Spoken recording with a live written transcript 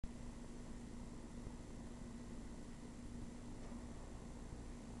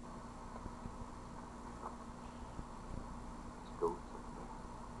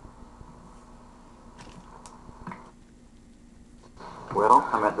Well,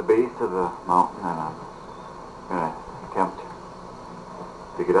 I'm at the base of the mountain and I'm going to attempt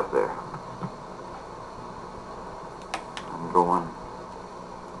to get up there. I'm going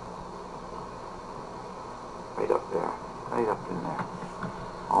right up there, right up in there.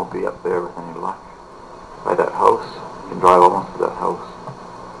 I'll be up there with any luck. By that house, I can drive almost to that house.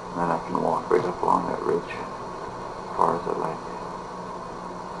 And then I can walk right up along that ridge as far as I like.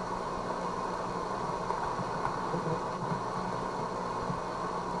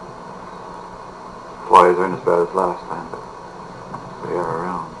 Flies aren't as bad as last time, but they are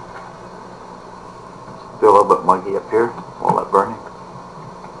around. Still a little bit muggy up here, all that burning.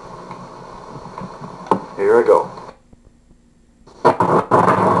 Here I go.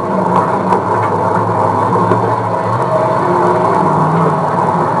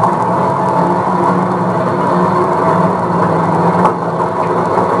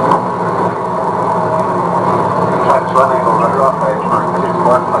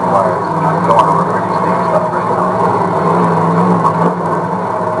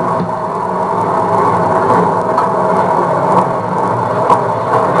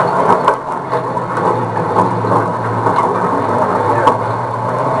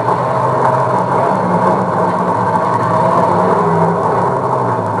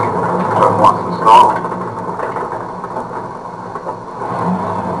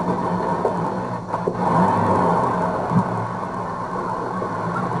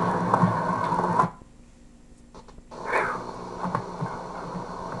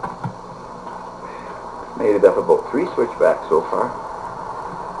 Made it up about 3 switchbacks so far.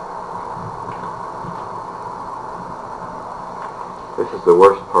 This is the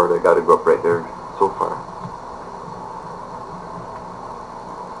worst part. I got to go up right there so far.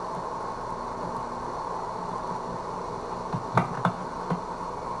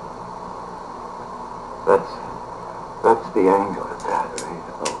 That's the angle at that right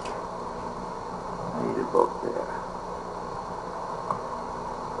about. Right about there.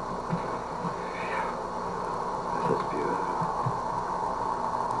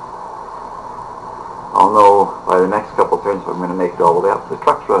 I'll know by the next couple turns if I'm going to make it all the way up. The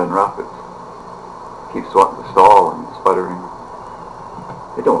truck's running rough. It keeps wanting to stall and sputtering.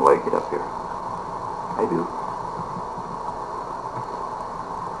 I don't like it up here. I do.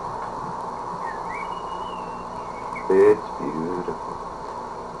 It's beautiful.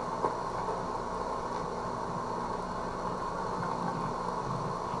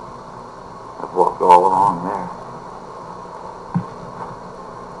 I've walked all along there.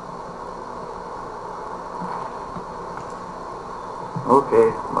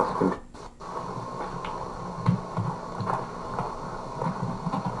 Okay, must continue.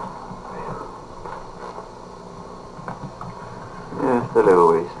 Just a little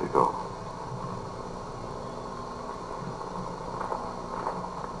ways to go.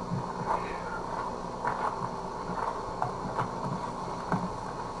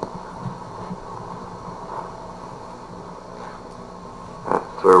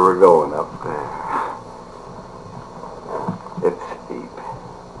 That's where we're going, up there. It's steep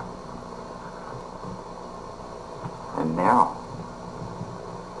and narrow.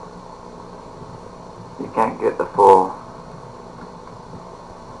 You can't get the full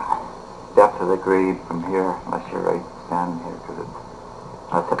depth of the grade from here unless you're right standing here, because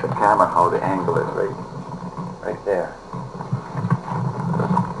I'll tip the camera how the angle is right there.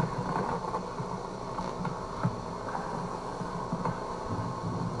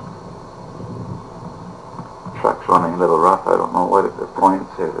 Truck's running a little rough. I don't know what the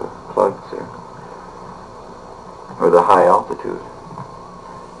points or the plugs or the high altitude.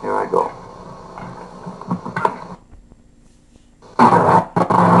 Here I go.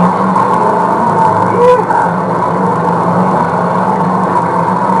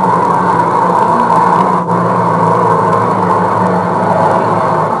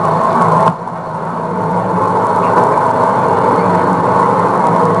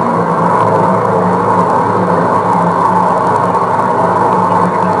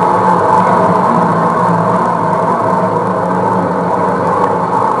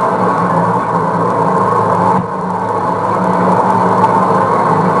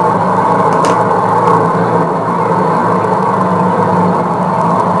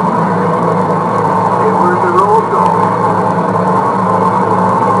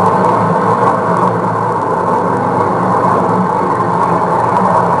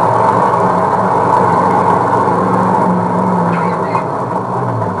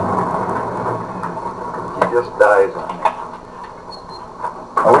 Just dies on me.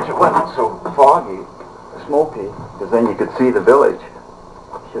 I wish it wasn't so foggy, smoky, because then you could see the village.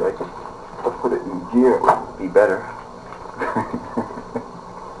 Should I just put it in gear? It would be better.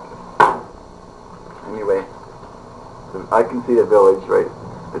 I can see a village, right?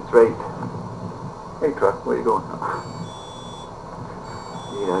 It's right. Hey truck, where you going?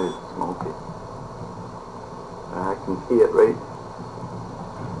 Yeah, it's smoky. I can see it right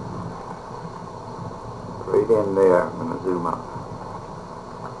in there. I'm going to zoom up.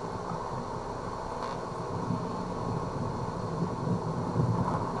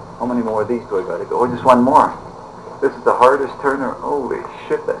 How many more of these do I got to go? Oh, just one more. This is the hardest turner. Holy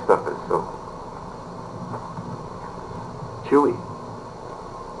shit, that stuff is so chewy.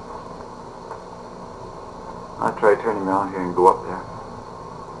 I'll try turning around here and go up there.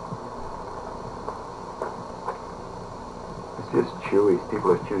 It's just chewy.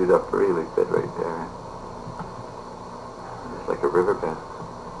 People have chewed it up really good right there. It's like a riverbed.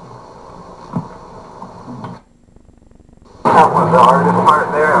 That was the hardest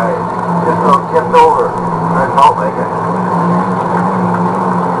part there. I just about tipped over. I felt like it.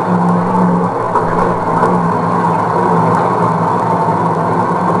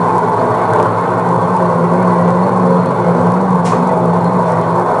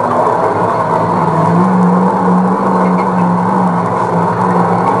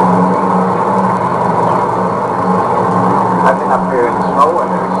 I've been up here in the snow and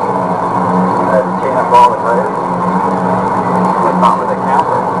there's chain up all the tires. Not with a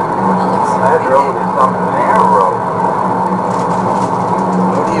camper. That road is something narrow road.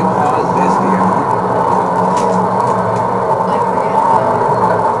 What do you call this here?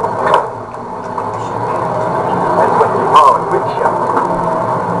 That's what you call a quick shot.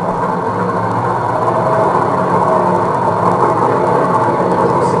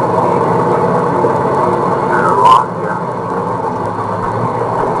 There's a rock here.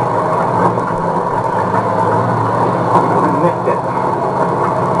 Nicked it.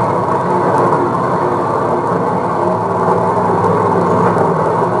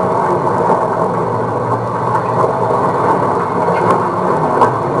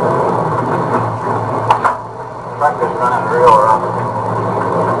 Truck is running real rough.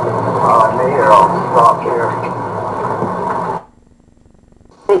 Well, I made her all stop here.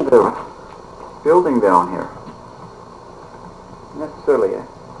 Hey, the building down here. That's silly, eh?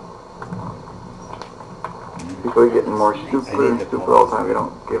 People are getting more stupid and stupid all the time. They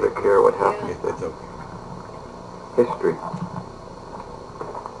don't give a care what happens to history.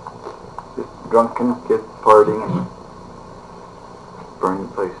 Just drunken kids partying and burning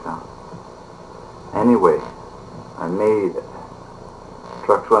the place down. Anyway, I made it.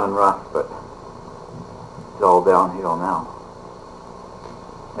 Truck's running rough, but it's all downhill now.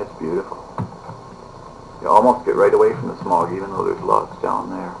 It's beautiful. You almost get right away from the smog, even though there's lots down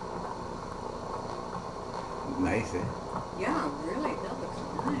there. Nice, eh? Yeah, really, that looks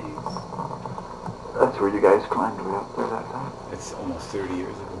nice. That's where you guys climbed way up there that time. It's almost 30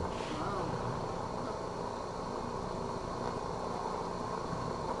 years ago. Wow.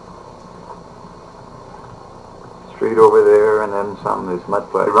 Straight over there, and then some of this mud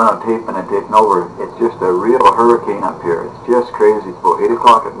flat. They run out tape and it taken over. It's just a real hurricane up here. It's just crazy. It's about 8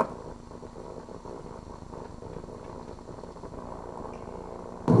 o'clock at night.